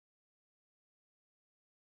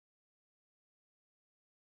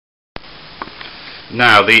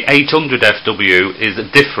Now the 800FW is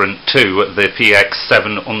different to the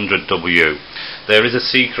PX700W. There is a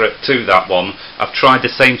secret to that one. I've tried the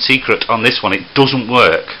same secret on this one. It doesn't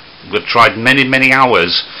work. We've tried many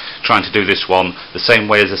hours trying to do this one the same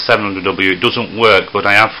way as the 700W. It doesn't work, but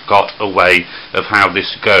I have got a way of how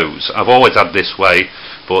this goes. I've always had this way,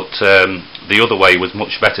 but the other way was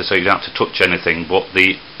much better, so you don't have to touch anything. But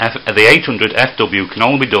the 800FW can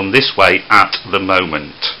only be done this way at the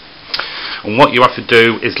moment. And what you have to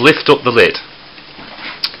do is lift up the lid.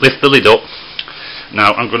 Lift the lid up.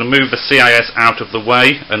 Now I'm going to move the CIS out of the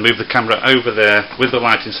way and move the camera over there with the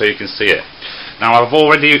lighting so you can see it. Now I've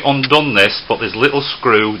already undone this, but there's a little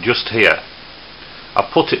screw just here. I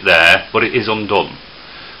put it there, but it is undone.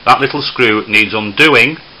 That little screw needs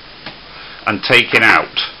undoing and taking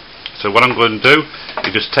out. So what I'm going to do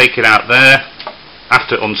is just take it out there.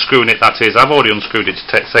 After unscrewing it, that is, I've already unscrewed it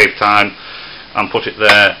to save time, and put it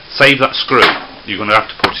there. Save that screw. You're going to have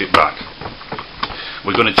to put it back.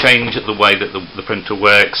 We're going to change the way that the printer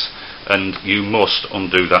works, and you must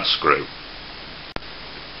undo that screw.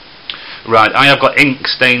 Right, I have got ink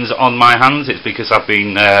stains on my hands. It's because I've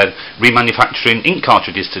been remanufacturing ink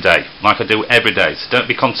cartridges today, like I do every day. So don't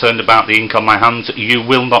be concerned about the ink on my hands. You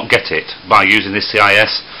will not get it by using this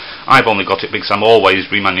CIS. I've only got it because I'm always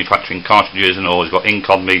remanufacturing cartridges and always got ink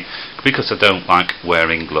on me, because I don't like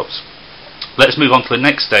wearing gloves. Let's move on to the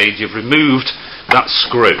next stage. You've removed that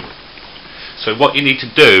screw. So what you need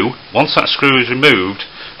to do, once that screw is removed,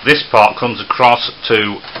 this part comes across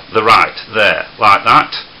to the right, there, like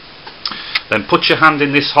that. Then put your hand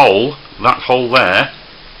in this hole, that hole there,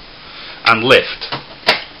 and lift.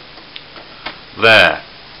 There.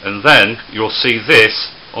 And then you'll see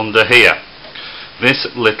this under here. This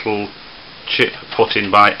little chip put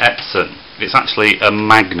in by Epson. It's actually a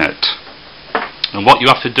magnet. And what you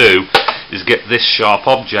have to do is get this sharp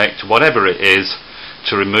object, whatever it is,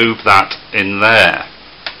 to remove that in there.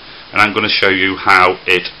 And I'm going to show you how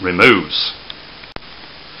it removes.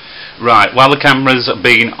 Right, while the camera's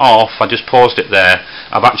been off, I just paused it there.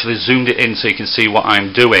 I've actually zoomed it in so you can see what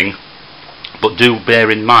I'm doing. But do bear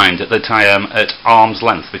in mind that I am at arm's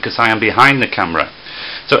length, because I am behind the camera.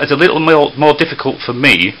 So it's a little more difficult for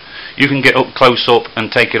me. You can get up close up and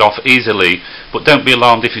take it off easily, but don't be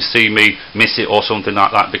alarmed if you see me miss it or something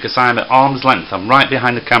like that, because I'm at arm's length. I'm right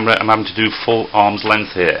behind the camera. I'm having to do full arm's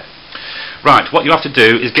length here. Right, what you have to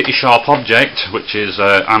do is get your sharp object, which is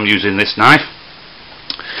I'm using this knife.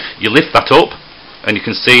 You lift that up and you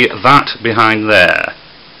can see that behind there,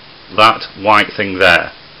 that white thing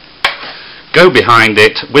there. Go behind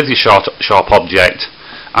it with your sharp object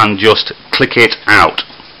and just click it out.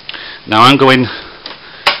 Now I'm going,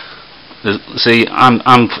 see, I'm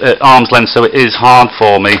at arm's length, so it is hard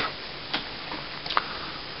for me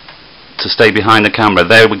to stay behind the camera.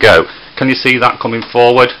 There we go. Can you see that coming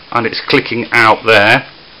forward? And it's clicking out there.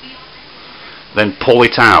 Then pull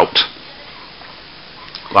it out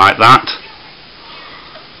like that.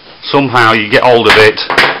 Somehow you get hold of it.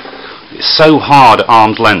 It's so hard at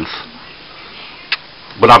arm's length,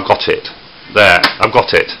 but I've got it. There, I've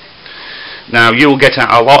got it. Now you'll get it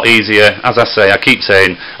a lot easier. As I say, I keep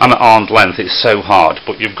saying I'm at arm's length, it's so hard,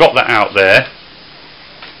 but you've got that out there.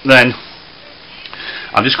 Then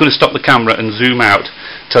I'm just going to stop the camera and zoom out,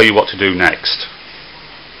 tell you what to do next.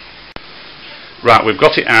 Right, we've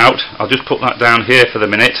got it out. I'll just put that down here for the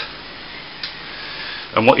minute.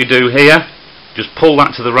 And what you do here, just pull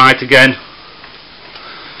that to the right again,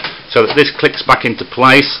 so that this clicks back into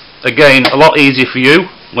place. Again, a lot easier for you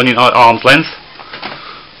when you're not at arm's length.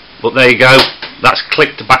 But there you go, that's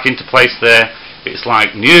clicked back into place there. It's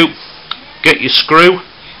like new. Get your screw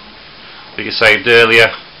that you saved earlier,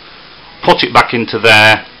 put it back into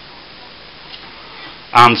there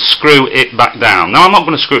and screw it back down. Now I'm not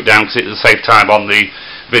going to screw it down because it'll save time on the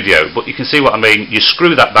video, but you can see what I mean. You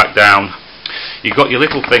screw that back down. You've got your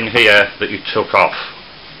little thing here that you took off.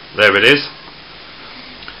 There it is.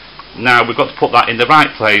 Now we've got to put that in the right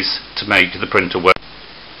place to make the printer work.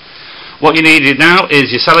 What you needed now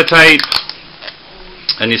is your sellotape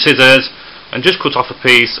and your scissors, and just cut off a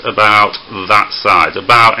piece about that size,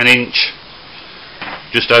 about an inch,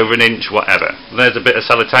 just over an inch, whatever. There's a bit of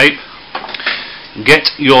sellotape. Get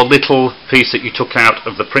your little piece that you took out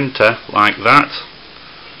of the printer like that,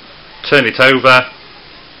 turn it over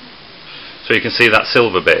so you can see that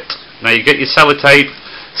silver bit. Now you get your sellotape,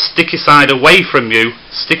 stick your side away from you,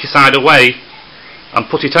 stick your side away and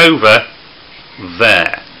put it over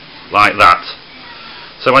there, like that.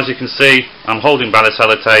 So as you can see, I'm holding by the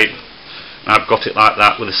sellotape. I've got it like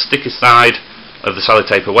that with the sticky side of the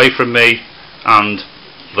sellotape away from me and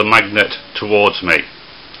the magnet towards me.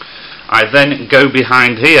 I then go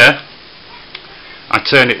behind here I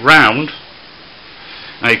turn it round.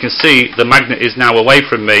 Now you can see the magnet is now away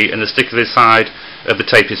from me and the sticky side of the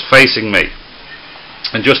tape is facing me.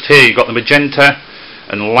 And just here you've got the magenta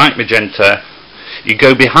and light magenta. You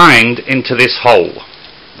go behind into this hole.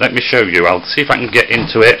 Let me show you. I'll see if I can get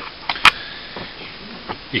into it.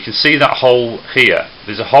 You can see that hole here.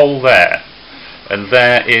 There's a hole there, and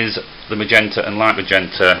there is the magenta and light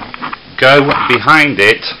magenta. Go behind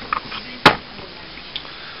it.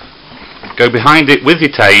 Go behind it with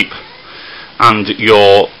your tape and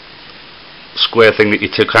your square thing that you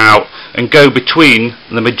took out, and go between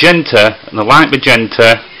the magenta and the light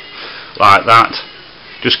magenta like that.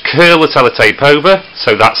 Just curl the sellotape over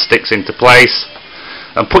so that sticks into place,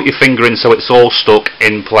 and put your finger in so it's all stuck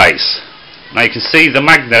in place. Now you can see the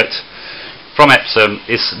magnet from Epsom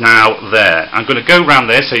is now there. I'm going to go round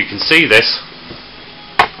there so you can see this.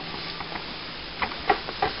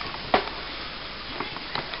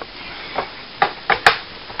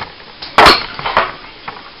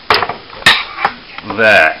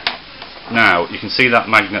 There. Now you can see that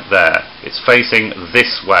magnet there. It's facing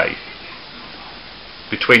this way,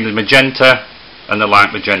 between the magenta and the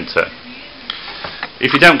light magenta.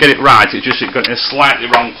 If you don't get it right, it's just got in a slightly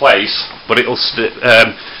wrong place, but it'll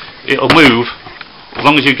move. As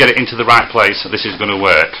long as you get it into the right place, this is going to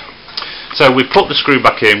work. So we put the screw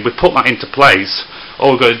back in, we put that into place.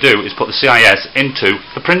 All we've got to do is put the CIS into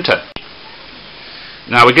the printer.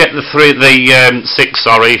 Now we get the six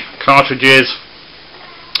cartridges,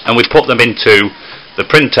 and we put them into the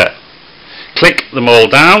printer. Click them all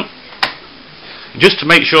down. Just to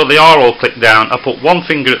make sure they are all clicked down, I put one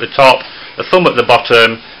finger at the top, a thumb at the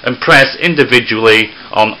bottom, and press individually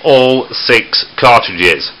on all 6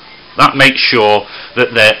 cartridges. That makes sure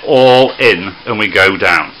that they're all in and we go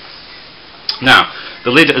down. Now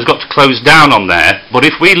the lid has got to close down on there, but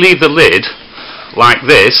if we leave the lid like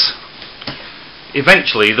this,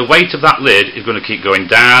 eventually the weight of that lid is going to keep going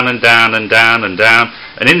down and down and down and down,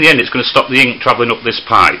 and in the end it's going to stop the ink travelling up this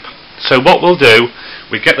pipe. So what we'll do,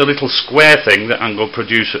 we get the little square thing that I'm going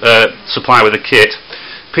to supply with a kit,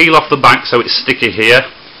 peel off the back so it's sticky here,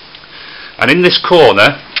 and in this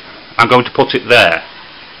corner I'm going to put it there.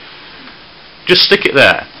 Just stick it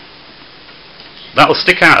there. That'll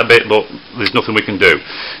stick out a bit, but there's nothing we can do.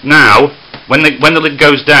 Now when the lid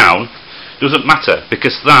goes down, doesn't matter,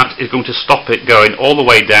 because that is going to stop it going all the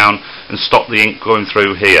way down and stop the ink going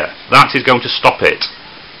through here. That is going to stop it.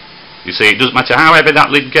 You see, it doesn't matter how heavy that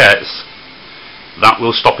lid gets, that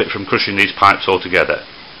will stop it from crushing these pipes altogether.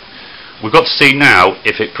 We've got to see now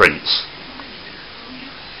if it prints.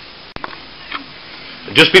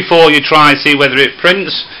 Just before you try and see whether it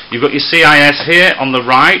prints, you've got your CIS here on the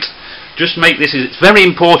right. Just make this, it's very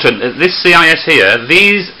important that this CIS here,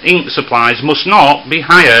 these ink supplies must not be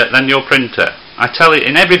higher than your printer. I tell it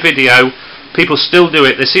in every video, people still do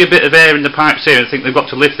it. They see a bit of air in the pipes here and think they've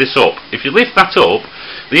got to lift this up. If you lift that up,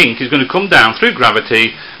 the ink is going to come down through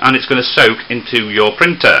gravity and it's going to soak into your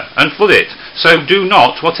printer and flood it. So do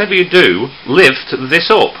not, whatever you do, lift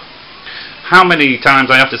this up. How many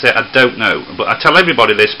times I have to say I don't know, but I tell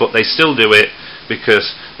everybody this, but they still do it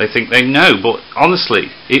because they think they know. But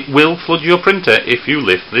honestly, it will flood your printer if you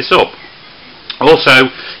lift this up.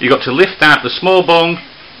 Also, you've got to lift out the small bung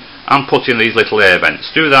and put in these little air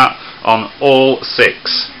vents. Do that on all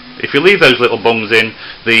 6. If you leave those little bungs in,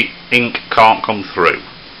 the ink can't come through.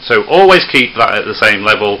 So always keep that at the same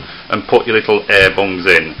level and put your little air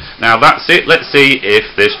bungs in. Now that's it. Let's see if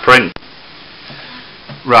this prints.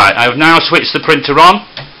 Right, I've now switched the printer on,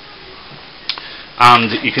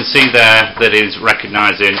 and you can see there that it is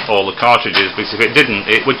recognising all the cartridges, because if it didn't,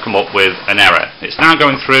 it would come up with an error. It's now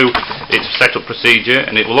going through its setup procedure,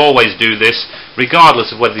 and it will always do this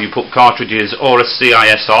regardless of whether you put cartridges or a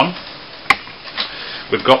CIS on.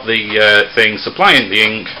 We've got the thing supplying the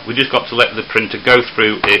ink. We just got to let the printer go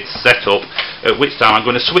through its setup, at which time I'm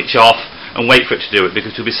going to switch off and wait for it to do it,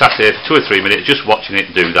 because we'll be sat here for 2 or 3 minutes just watching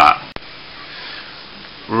it do that.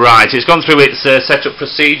 Right, it's gone through its setup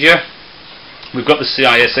procedure. We've got the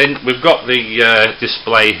CIS in, we've got the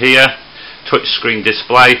display here, touch screen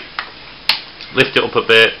display. Lift it up a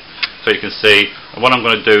bit so you can see, and what I'm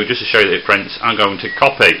going to do, just to show you that it prints, I'm going to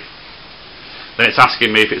copy. Then it's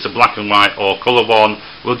asking me if it's a black and white or colour one.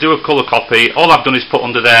 We'll do a colour copy. All I've done is put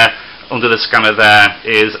under there, under the scanner there,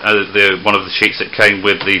 is one of the sheets that came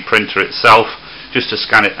with the printer itself, just to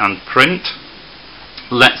scan it and print.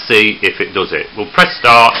 Let's see if it does it. We'll press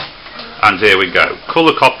start, and here we go.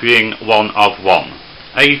 Colour copying 1 of 1.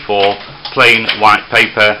 A4, plain white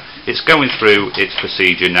paper. It's going through its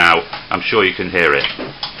procedure now. I'm sure you can hear it.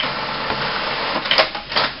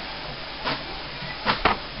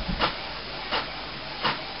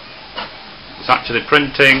 It's actually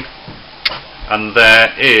printing, and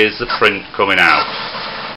there is the print coming out.